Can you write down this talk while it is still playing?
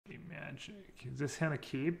magic. Is this hand a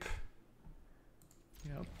keep?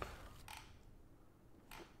 Yep.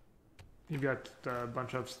 You've got a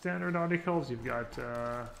bunch of standard articles. You've got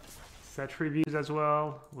set reviews as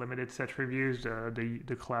well. Limited set reviews.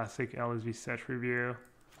 The classic LSV set review.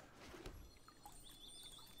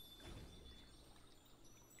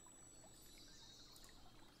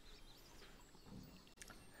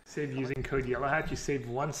 Save using code yellowhat. You save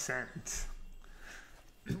 1 cent.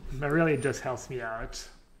 But really, it just helps me out.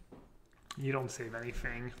 You don't save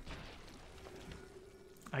anything.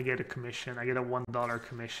 I get a commission. I get a $1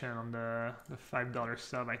 commission on the $5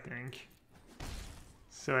 sub, I think.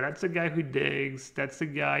 So that's the guy who digs. That's the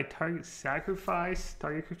guy. Target sacrifice.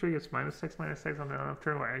 Target creature gets -6/-6 on the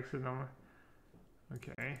turn where X is number.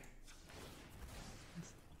 Okay.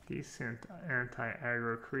 It's decent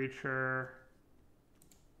anti-aggro creature.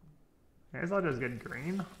 I guess I'll just get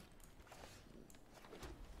green.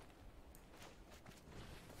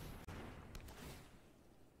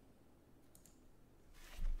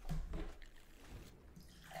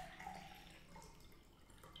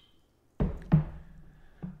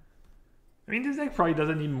 I mean, this deck probably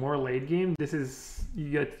doesn't need more late game. This is, you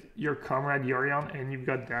get your comrade Yorion, and you've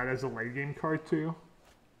got that as a late game card too.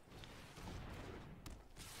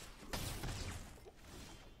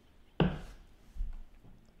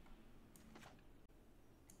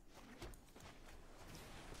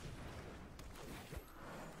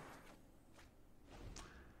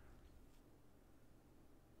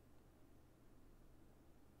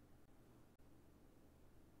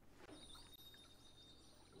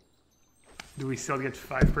 Do we still get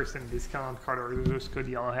 5% discount on card orders code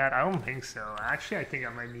yellowhat? I don't think so. Actually, I think I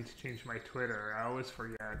might need to change my Twitter. I always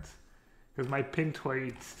forget. Because my pinned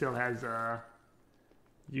tweet still has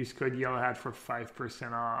use code yellowhat for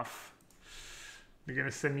 5% off. They're going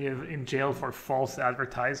to send me in jail for false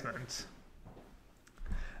advertisement.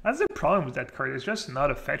 That's the problem with that card. It's just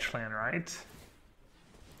not a fetch land, right?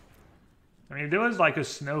 I mean, if there was like a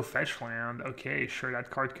snow fetch land, okay, sure, that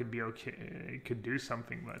card could be okay. It could do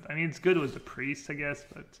something, but I mean, it's good with the priest, I guess,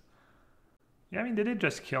 but yeah, I mean, did it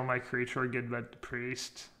just kill my creature or get rid of the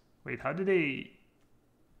priest? Wait, how did they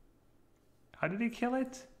kill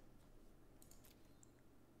it?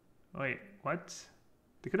 Wait, what?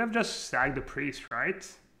 They could have just sacked the priest, right?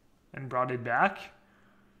 And brought it back?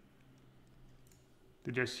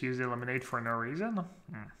 They just use eliminate for no reason?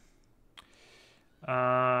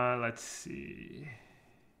 Let's see.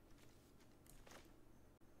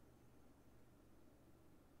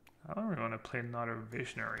 I don't really want to play another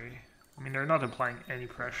visionary. I mean, they're not applying any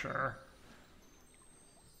pressure.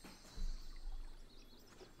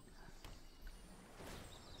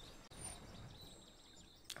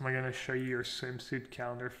 Am I going to show you your swimsuit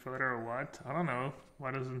calendar photo or what? I don't know.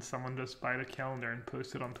 Why doesn't someone just buy the calendar and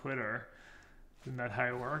post it on Twitter? Isn't that how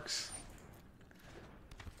it works?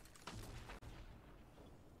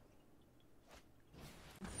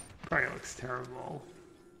 Probably looks terrible.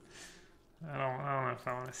 I don't know if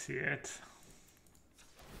I want to see it.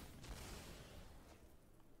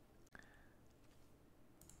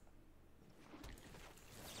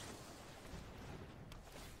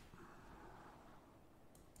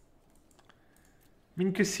 I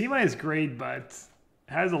mean, Kusima is great, but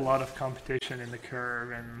has a lot of competition in the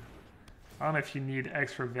curve, and I don't know if you need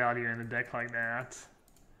extra value in a deck like that.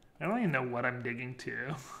 I don't even know what I'm digging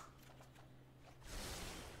to.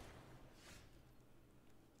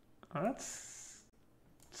 Oh, that's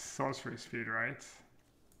sorcery speed, right?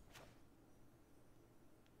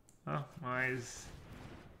 Oh, my eyes.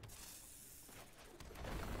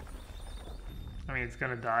 I mean, it's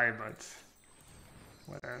gonna die, but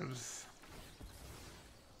whatevs.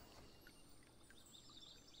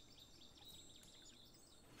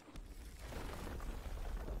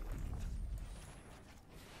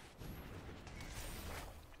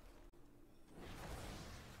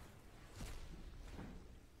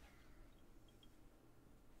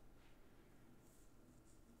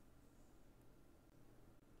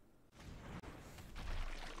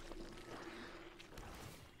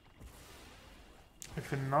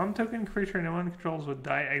 If a non-token creature no one controls would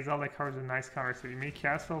die, exile that card with a nice counter. So you make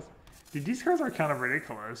cast spells. Dude, these cards are kind of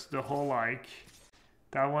ridiculous. The whole, like,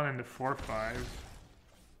 that one and the 4/5.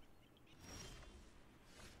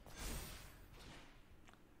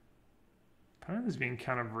 Opponent is being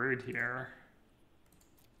kind of rude here.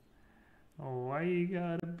 Oh, why you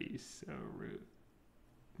gotta be so rude?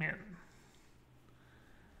 Man.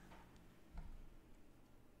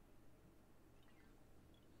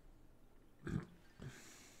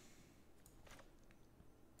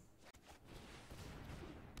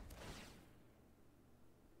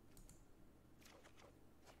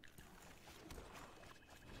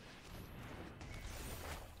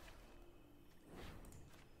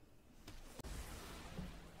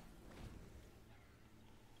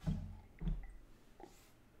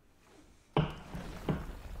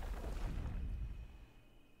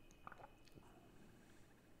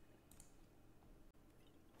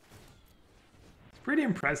 Pretty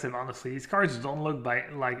impressive, honestly. These cards don't look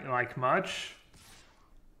like much,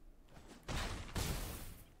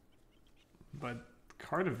 but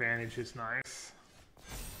card advantage is nice.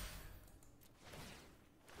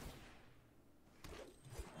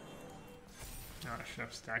 Oh, I should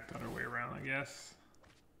have stacked the other way around, I guess.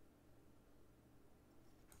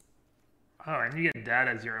 Oh, and you get that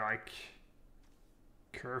as your, like,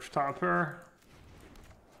 curve topper.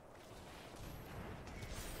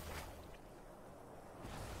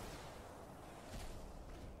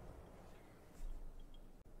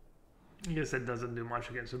 I guess that doesn't do much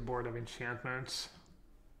against a board of enchantments.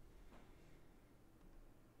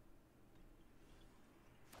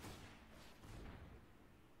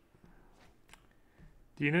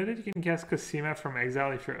 Do you know that you can cast Cosima from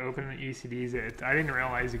exile if you're open and ECDs it? I didn't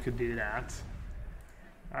realize you could do that.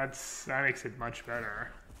 That makes it much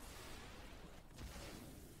better.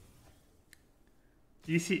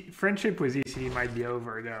 Friendship with ECD might be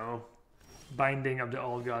over though. Binding of the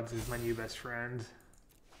Old Gods is my new best friend.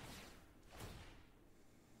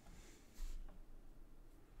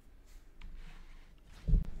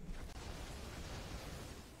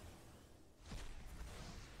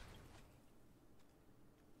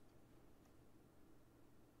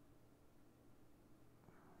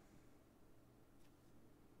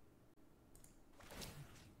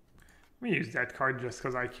 Let me use that card just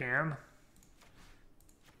because I can.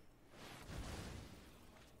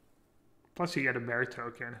 Plus you get a bear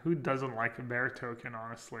token. Who doesn't like a bear token,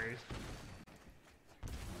 honestly?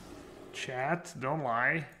 Chat, don't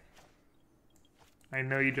lie. I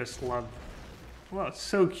know you just love... Well, it's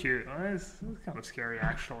so cute. It's kind of scary,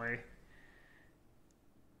 actually.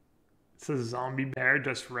 It's a zombie bear,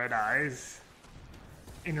 just red eyes.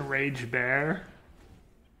 Enraged bear.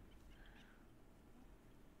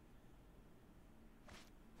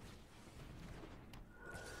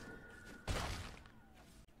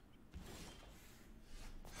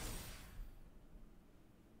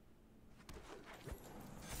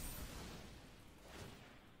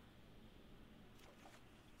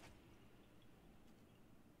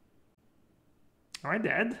 Am I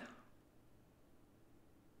dead?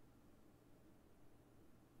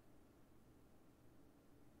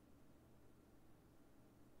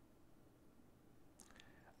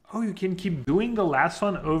 Oh, you can keep doing the last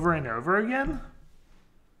one over and over again?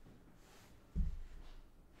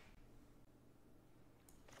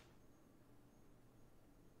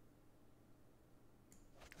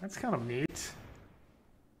 That's kind of neat.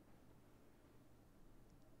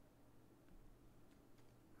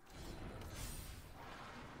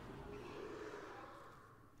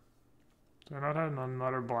 Do I not have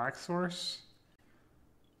another black source?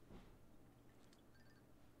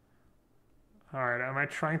 Alright, am I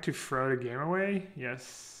trying to throw the game away?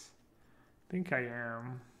 Yes. I think I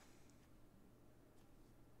am.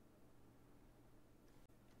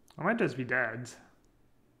 I might just be dead.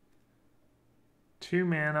 2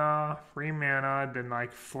 mana, 3 mana, then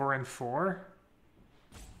like 4 and 4.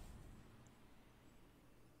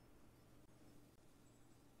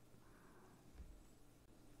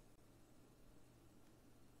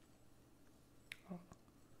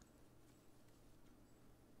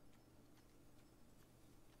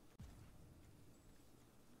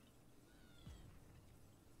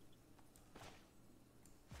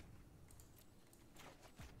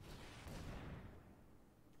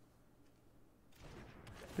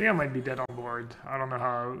 I think I might be dead on board. I don't know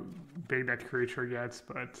how big that creature gets,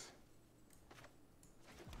 but...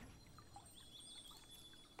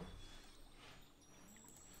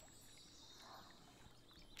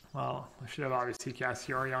 Well, I should have obviously cast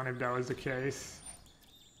Yorion if that was the case.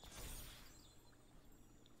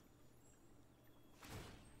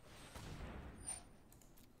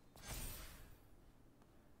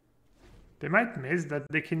 They might miss that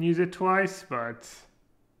they can use it twice, but...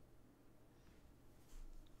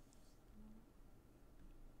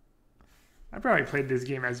 I probably played this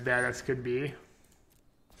game as bad as could be.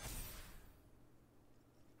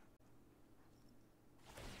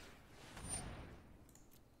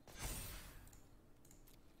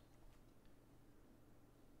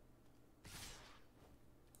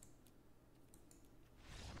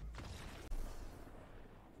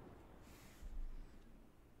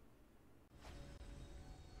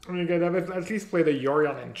 I mean, I've at least played a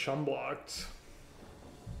Yorion and Chum blocked.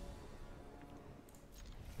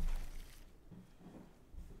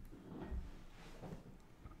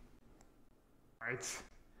 Right.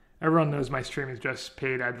 Everyone knows my stream is just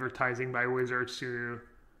paid advertising by Wizards to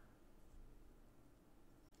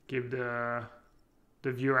give the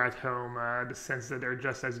viewer at home the sense that they're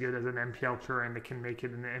just as good as an MPL player and they can make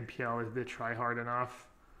it in the MPL if they try hard enough.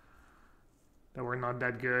 that we're not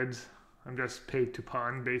that good. I'm just paid to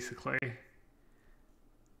pawn, basically.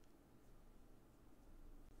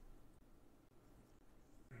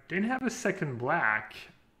 Didn't have a second black.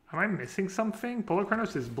 Am I missing something?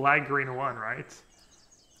 Polochronos is black, green 1, right?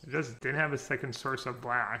 I just didn't have a second source of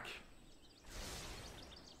black.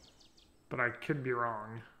 But I could be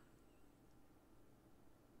wrong.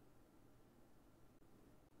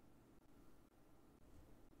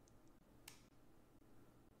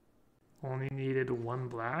 Only needed 1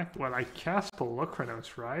 black? Well, I cast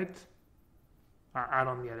Polochronos, right? I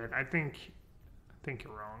don't get it. I think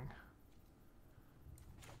you're wrong.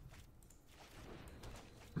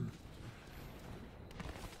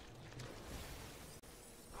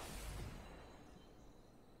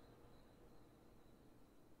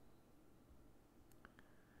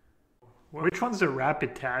 Which one's the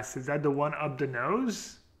rapid test? Is that the one up the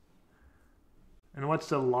nose? And what's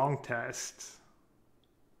the long test?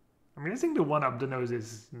 I mean, I think the one up the nose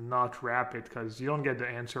is not rapid because you don't get the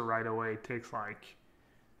answer right away. It takes like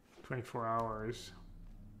 24 hours.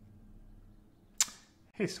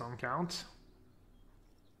 Hey, Storm Count.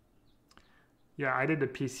 Yeah, I did the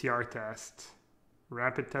PCR test.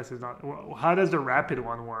 Rapid test is not... How does the rapid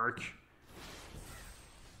one work?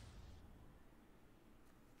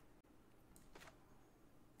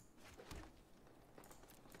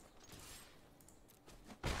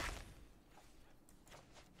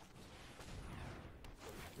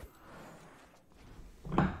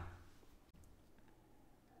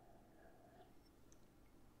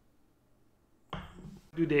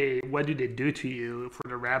 What do they do to you for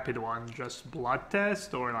the rapid one? Just blood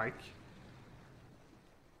test or like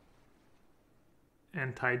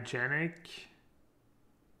antigenic?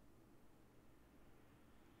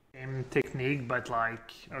 Same technique, but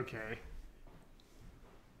like, okay.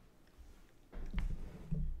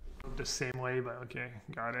 The same way, but okay,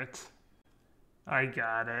 got it. I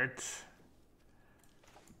got it.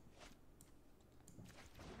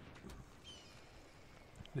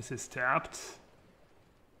 This is tapped.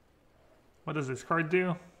 What does this card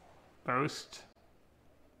do? Boast.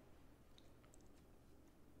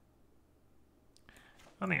 I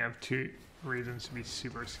don't think I have 2 reasons to be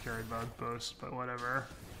super scared about Boast, but whatever.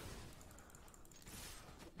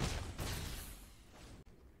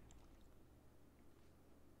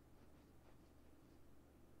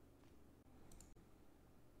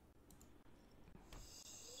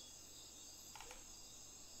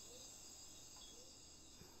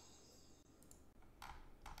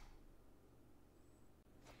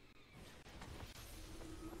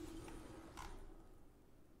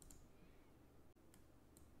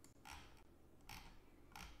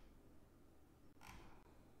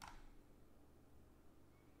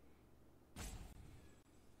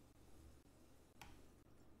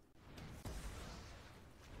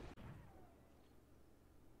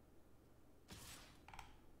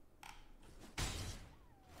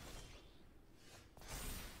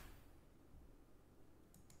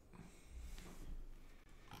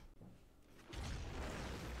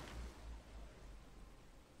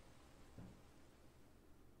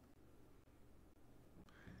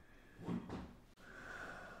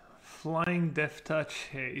 Flying Death Touch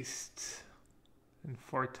Haste and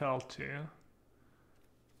Foretell too.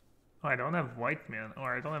 Oh, I don't have white mana,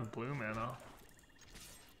 or I don't have blue mana.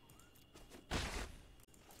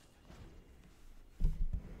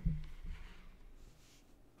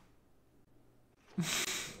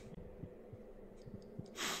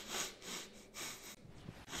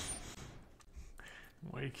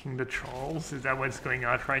 Waking the trolls? Is that what's going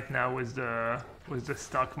on right now with the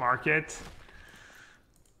stock market?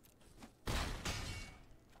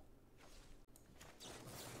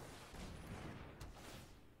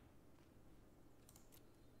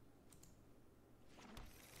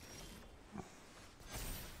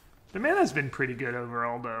 The mana's been pretty good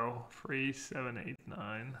overall though. 3, 7, 8,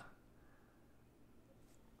 9.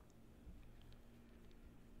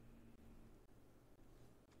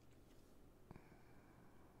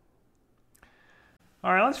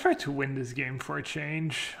 Alright, let's try to win this game for a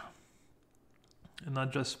change. And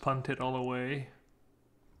not just punt it all away.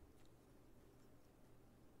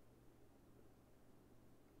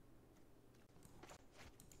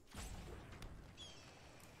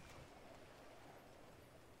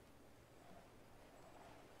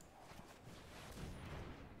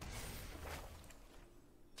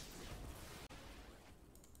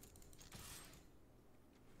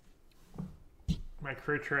 My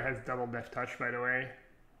creature has double Death Touch, by the way.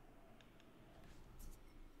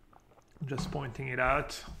 Just pointing it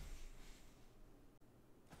out.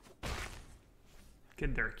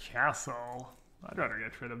 Get their castle. I'd rather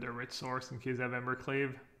get rid of their rich source in case I have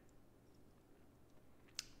Embercleave.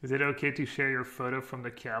 Is it okay to share your photo from the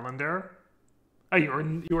calendar? Oh,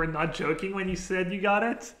 you were not joking when you said you got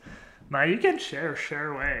it? No, you can share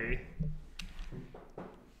away.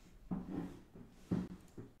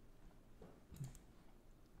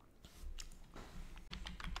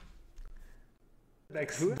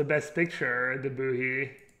 Next, the best picture, the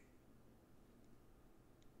boohie.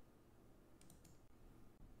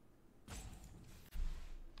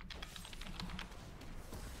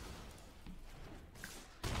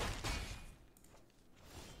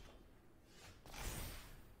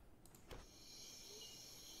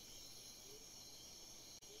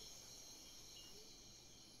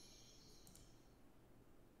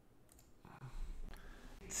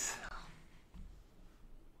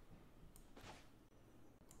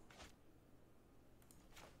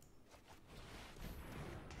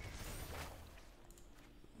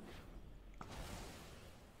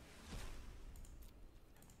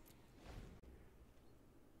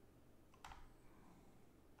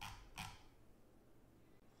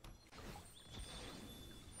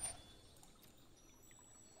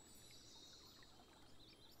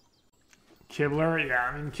 Kibler?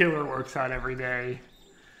 Yeah, I mean, Kibler works out every day.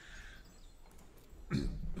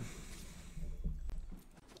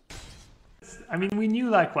 I mean, we knew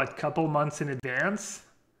like, what, couple months in advance?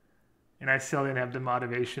 And I still didn't have the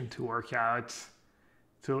motivation to work out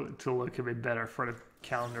to look a bit better for the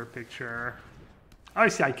calendar picture.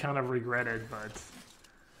 Obviously, I kind of regret it, but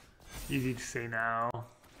easy to say now.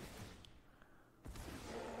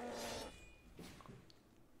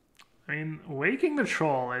 I mean, waking the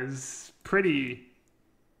troll is pretty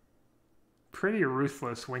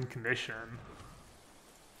ruthless win condition.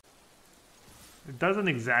 It doesn't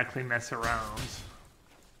exactly mess around.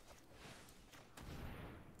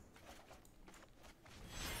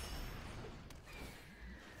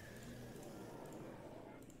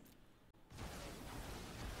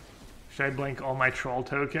 Should I blink all my troll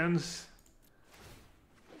tokens?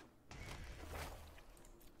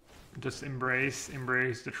 Just embrace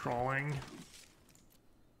the trolling.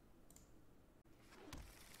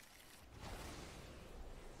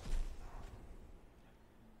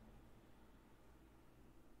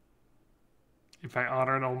 If I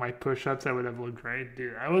honored all my push-ups, I would have looked great.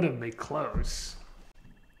 Dude, I would have been close.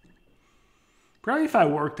 Probably if I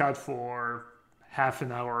worked out for half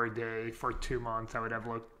an hour a day for 2 months, I would have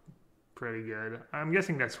looked pretty good. I'm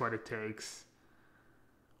guessing that's what it takes.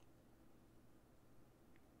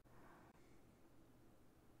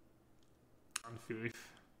 On Thief.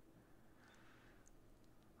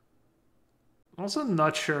 I'm also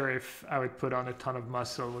not sure if I would put on a ton of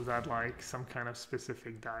muscle without like some kind of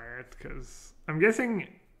specific diet, because I'm guessing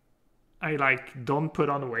I like don't put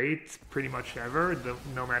on weight pretty much ever,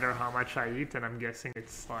 no matter how much I eat, and I'm guessing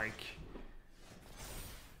it's like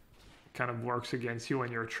kind of works against you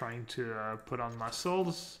when you're trying to put on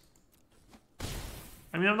muscles.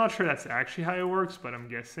 I mean, I'm not sure that's actually how it works, but I'm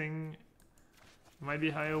guessing it might be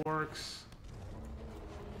how it works.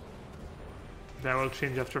 That will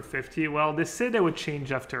change after 50. Well, they said it would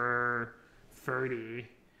change after 30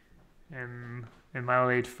 and in my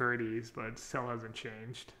late 30s, but it still hasn't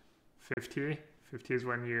changed. 50? 50 is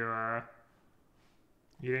when you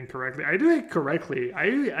eat incorrectly. I do it correctly.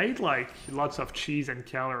 I eat like lots of cheese and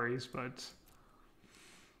calories, but...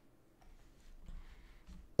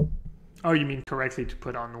 Oh, you mean correctly to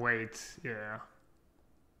put on weight? Yeah.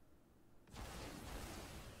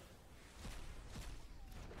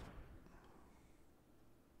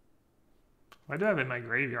 What do I have in my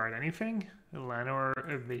graveyard? Anything? A Lano or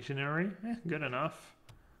a Visionary? Good enough.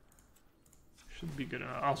 Should be good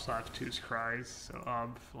enough. I also have 2 Scries, so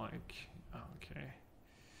like... Oh, okay.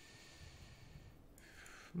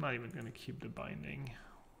 I'm not even going to keep the binding.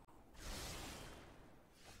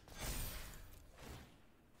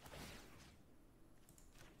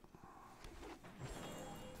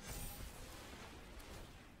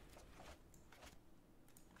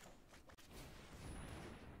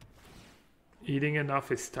 Eating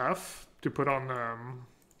enough is tough to put on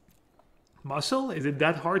muscle. Is it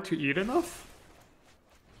that hard to eat enough?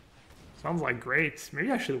 Sounds like great.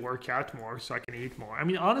 Maybe I should work out more so I can eat more. I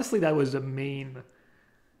mean, honestly, that was the main...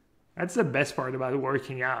 That's the best part about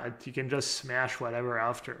working out. You can just smash whatever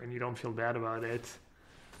after and you don't feel bad about it.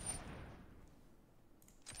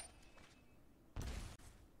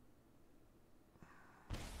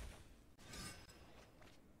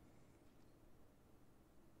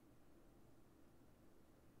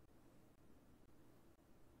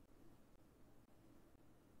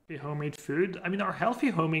 Homemade food. I mean, our healthy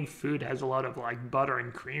homemade food has a lot of like butter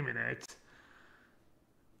and cream in it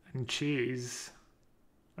and cheese.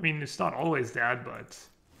 I mean, it's not always that, but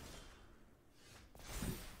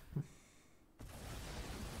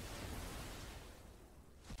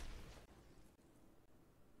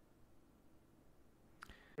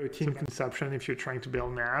Protein consumption if you're trying to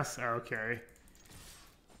build mass. Okay.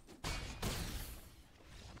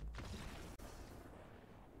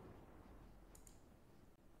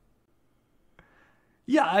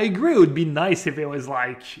 Yeah, I agree. It would be nice if it was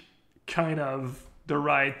like kind of the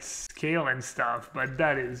right scale and stuff, but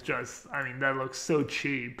that is just, I mean, that looks so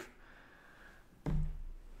cheap.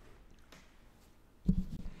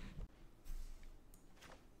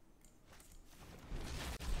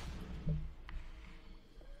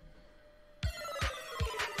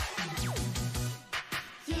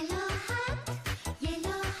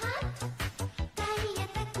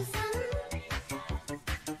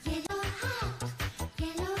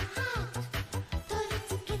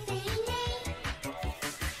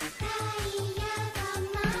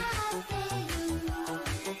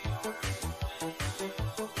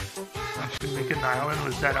 Make an island,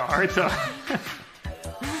 was that art?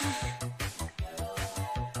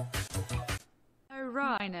 Oh,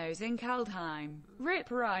 rhinos in Kaldheim. Rip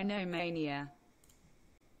Rhinomania.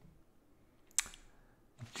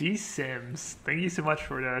 G Sims, thank you so much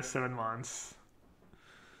for the 7 months.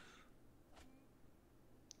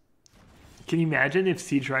 Can you imagine if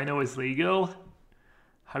Siege Rhino was legal?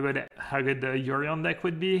 How good the Yorion deck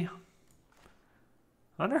would be?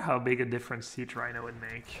 I wonder how big a difference Siege Rhino would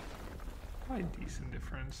make. Probably a decent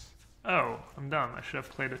difference. Oh, I'm dumb. I should have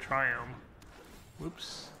played a Triumph.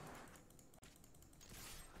 Whoops.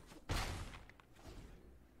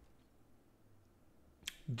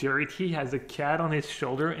 Jerry T has a cat on his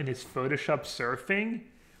shoulder and is Photoshop surfing?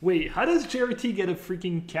 Wait, how does Jerry T get a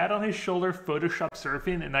freaking cat on his shoulder Photoshop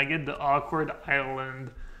surfing and I get the awkward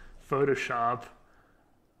island Photoshop?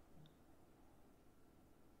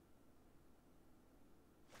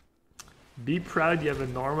 Be proud you have a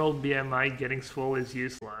normal BMI, getting swole is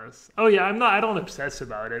useless. Oh yeah, I don't obsess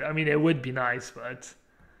about it. I mean, it would be nice, but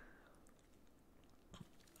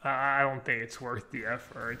I don't think it's worth the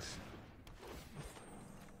effort.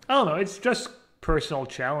 I don't know, it's just personal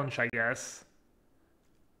challenge, I guess.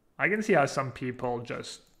 I can see how some people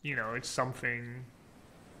just, you know, it's something.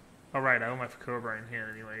 Alright, I don't have Cobra in here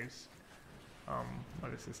anyways. But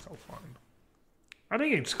this is still fun. I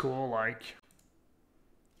think it's cool, like,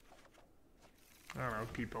 I don't know,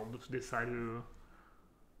 people just decide to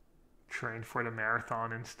train for the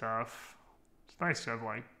marathon and stuff. It's nice to have,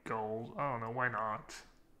 like, goals. I don't know, why not?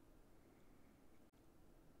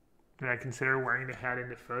 Did I consider wearing the hat in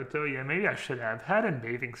the photo? Yeah, maybe I should have. Hat and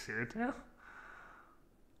bathing suit, yeah.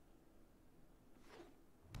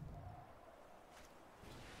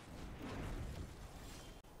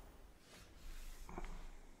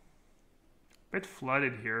 Bit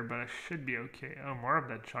flooded here, but I should be okay. Oh, more of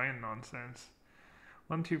that giant nonsense.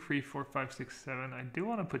 1, 2, 3, 4, 5, 6, 7. I do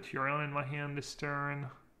want to put Yorion in my hand this turn.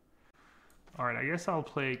 Alright, I guess I'll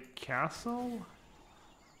play Castle.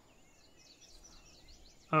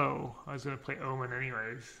 Oh, I was going to play Omen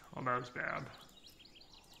anyways. Oh, that was bad.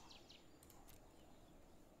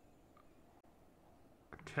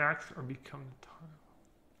 Attacks or become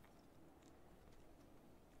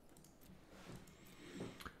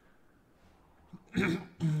the tile.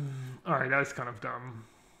 Alright, that was kind of dumb.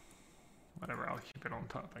 Whatever, I'll keep it on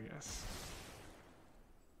top, I guess.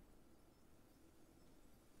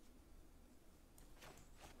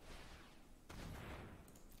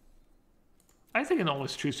 I think I can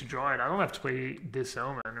always choose to draw it. I don't have to play this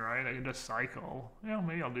Omen, right? I can just cycle. Yeah,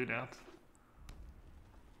 maybe I'll do that.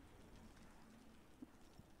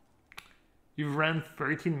 You've ran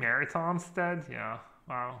 13 marathons, Ted? Yeah,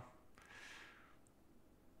 wow.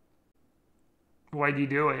 Why do you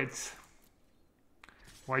do it?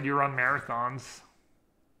 Why do you run marathons?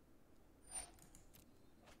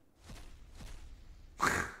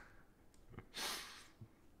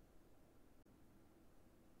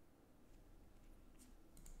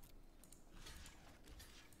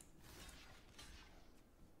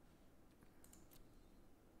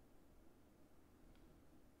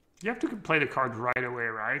 You have to play the card right away,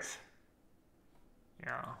 right?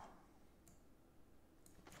 Yeah.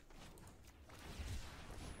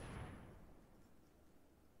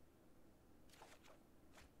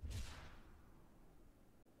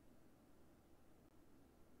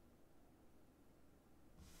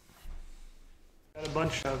 Got a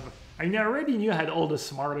bunch of, I mean, I already knew I had all the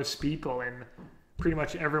smartest people, and pretty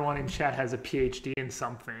much everyone in chat has a PhD in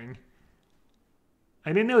something. I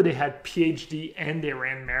didn't know they had PhD and they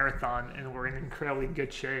ran marathon and were in incredibly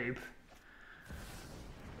good shape.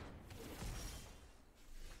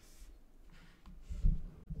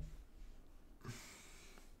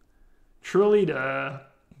 Truly the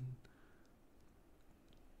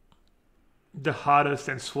hottest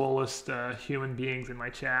and swollest human beings in my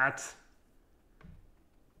chat.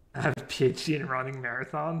 I have a PhD in running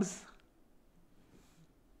marathons.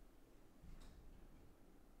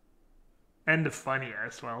 And the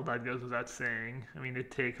funniest, well, that goes without saying. I mean, they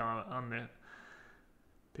take on the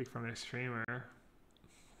take from their streamer.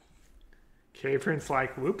 Capron's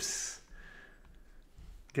like, whoops.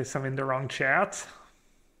 Guess I'm in the wrong chat.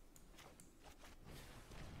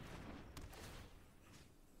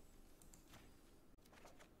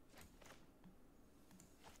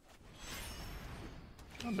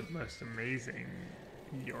 Not the most amazing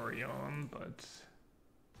Yorion, but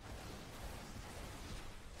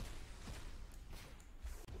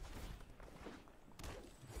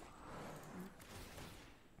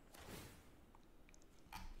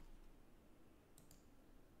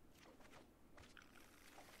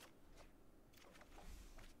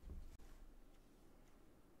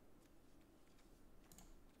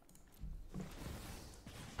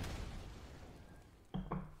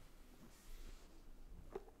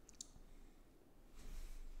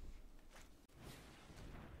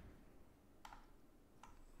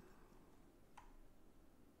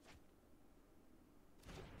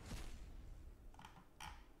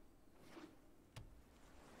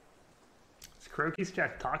Croaky's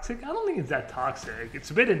chat toxic? I don't think it's that toxic. It's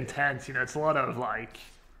a bit intense, you know, it's a lot of like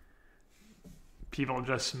people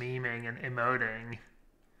just memeing and emoting.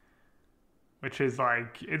 Which is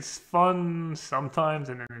like, it's fun sometimes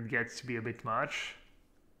and then it gets to be a bit much.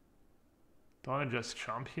 Don't want to just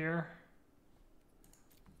chump here.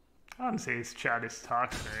 I wouldn't say his chat is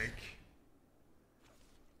toxic.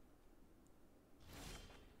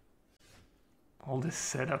 All this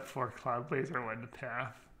setup for Cloudblazer led the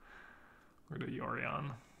path. Or to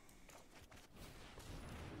Yorion.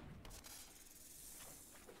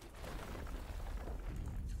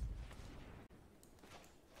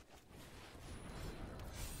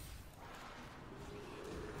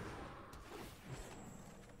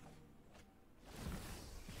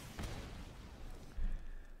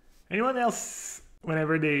 Anyone else,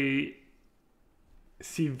 whenever they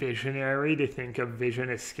see visionary, they think of vision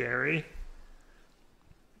as scary?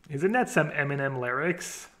 Isn't that some Eminem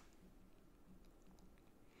lyrics?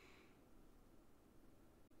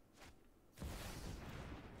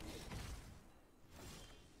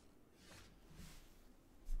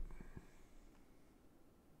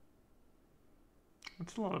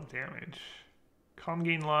 That's a lot of damage. Calm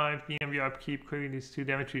gain life, BMV upkeep, clearly these 2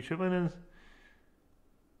 damage to each opponent.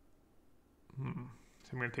 So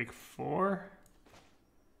I'm going to take 4.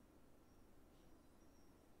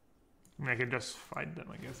 I mean, I can just fight them,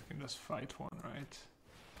 I guess. I can just fight one, right?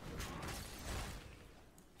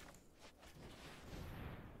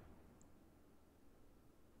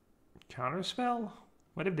 Counterspell?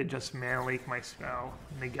 What if they just mana leak my spell?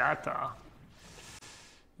 Negata.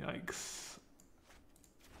 Yikes.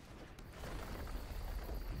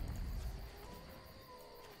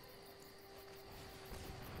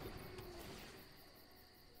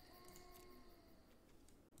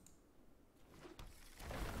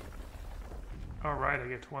 Alright, I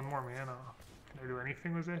get 1 more mana. Can I do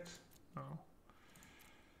anything with it? No.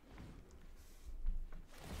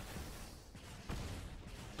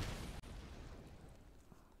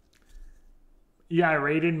 Yeah, I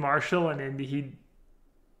raided Marshall and then he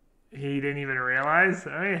didn't even realize.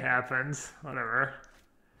 I mean, it happens. Whatever.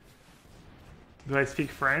 Do I speak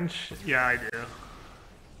French? Yeah, I do.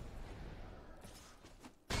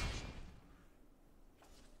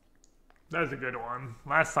 That was a good one.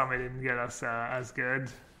 Last time it didn't get us as good.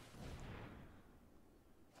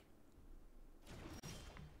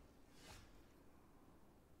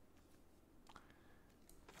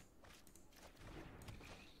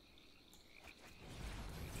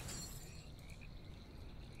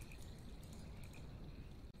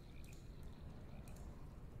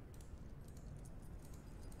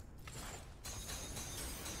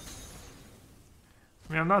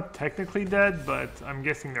 I mean, I'm not technically dead, but I'm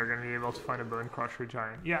guessing they're going to be able to find a Bone Crusher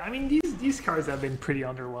Giant. Yeah, I mean, these cards have been pretty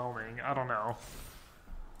underwhelming. I don't know.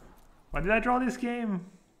 Why did I draw this game?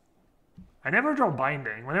 I never draw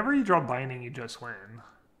Binding. Whenever you draw Binding, you just win.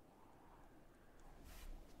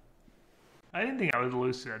 I didn't think I would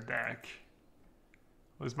lose to that deck.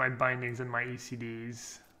 It was my Bindings and my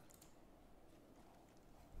ECDs.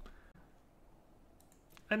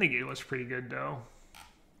 I think it was pretty good, though.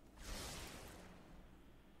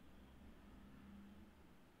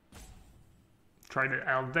 Tried an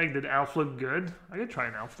elf deck. Did elf look good? I could try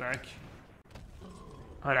an elf deck.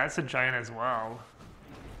 Oh, that's a giant as well.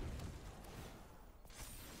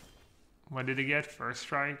 What did he get? First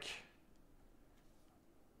strike?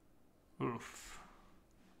 Oof.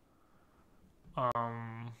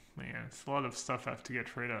 Man, it's a lot of stuff I have to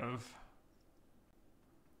get rid of.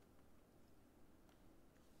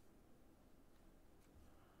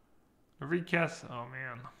 Recast. Oh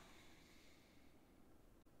man.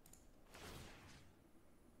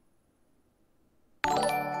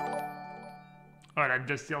 Oh, that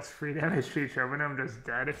just deals 3 damage to each other, and I'm just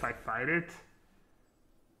dead if I fight it.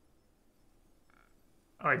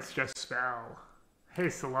 Oh, it's just spell. Hey,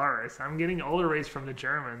 Solaris, I'm getting all the rays from the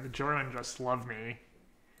German. The German just love me.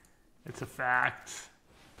 It's a fact.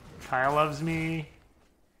 Kyle loves me.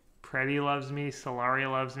 Preddy loves me. Solari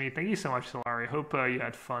loves me. Thank you so much, Solari. Hope you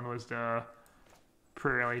had fun with the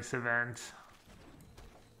pre-release event.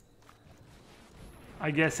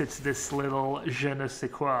 I guess it's this little je ne sais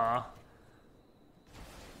quoi.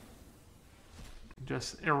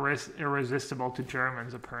 Just irresistible to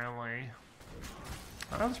Germans, apparently.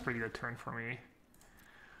 Oh, that was a pretty good turn for me.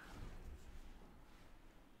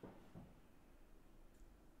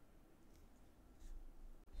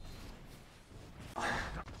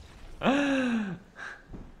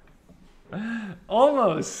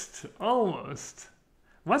 Almost.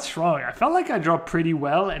 What's wrong? I felt like I dropped pretty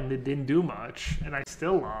well and it didn't do much, and I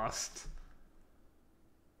still lost.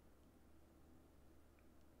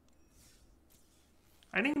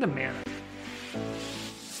 I think the mana.